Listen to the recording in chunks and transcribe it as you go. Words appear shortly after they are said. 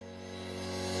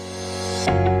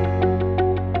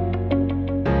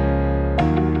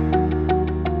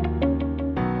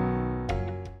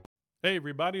Hey,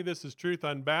 everybody, this is Truth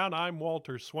Unbound. I'm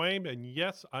Walter Swaim, and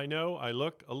yes, I know I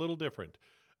look a little different.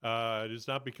 It is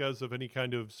not because of any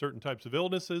kind of certain types of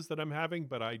illnesses that I'm having,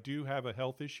 but I do have a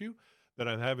health issue that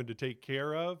I'm having to take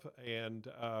care of, and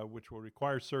which will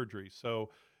require surgery. So,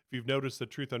 if you've noticed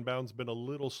that Truth Unbound's been a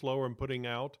little slower in putting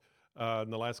out in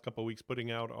the last couple of weeks,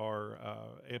 putting out our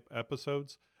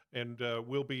episodes, and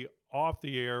we'll be off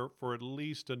the air for at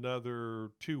least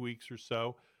another 2 weeks or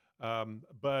so.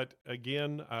 But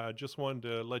again, I just wanted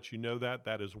to let you know that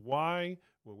that is why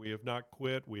we have not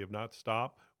quit. We have not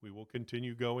stopped. We will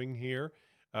continue going here,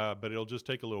 but it'll just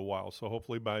take a little while. So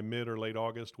hopefully by mid or late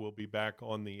August, we'll be back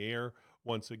on the air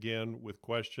once again with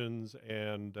questions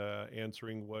and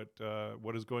answering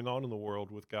what is going on in the world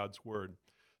with God's word.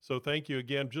 So thank you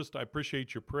again. Just I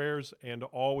appreciate your prayers and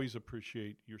always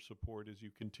appreciate your support as you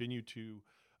continue to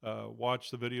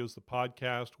watch the videos, the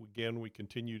podcast. Again, we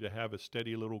continue to have a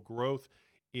steady little growth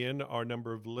in our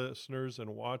number of listeners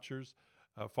and watchers,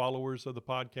 followers of the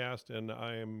podcast, and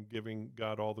I am giving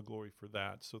God all the glory for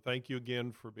that. So thank you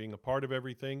again for being a part of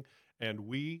everything, and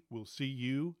we will see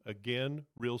you again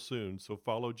real soon. So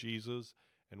follow Jesus,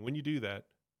 and when you do that,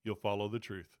 you'll follow the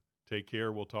truth. Take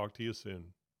care. We'll talk to you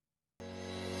soon.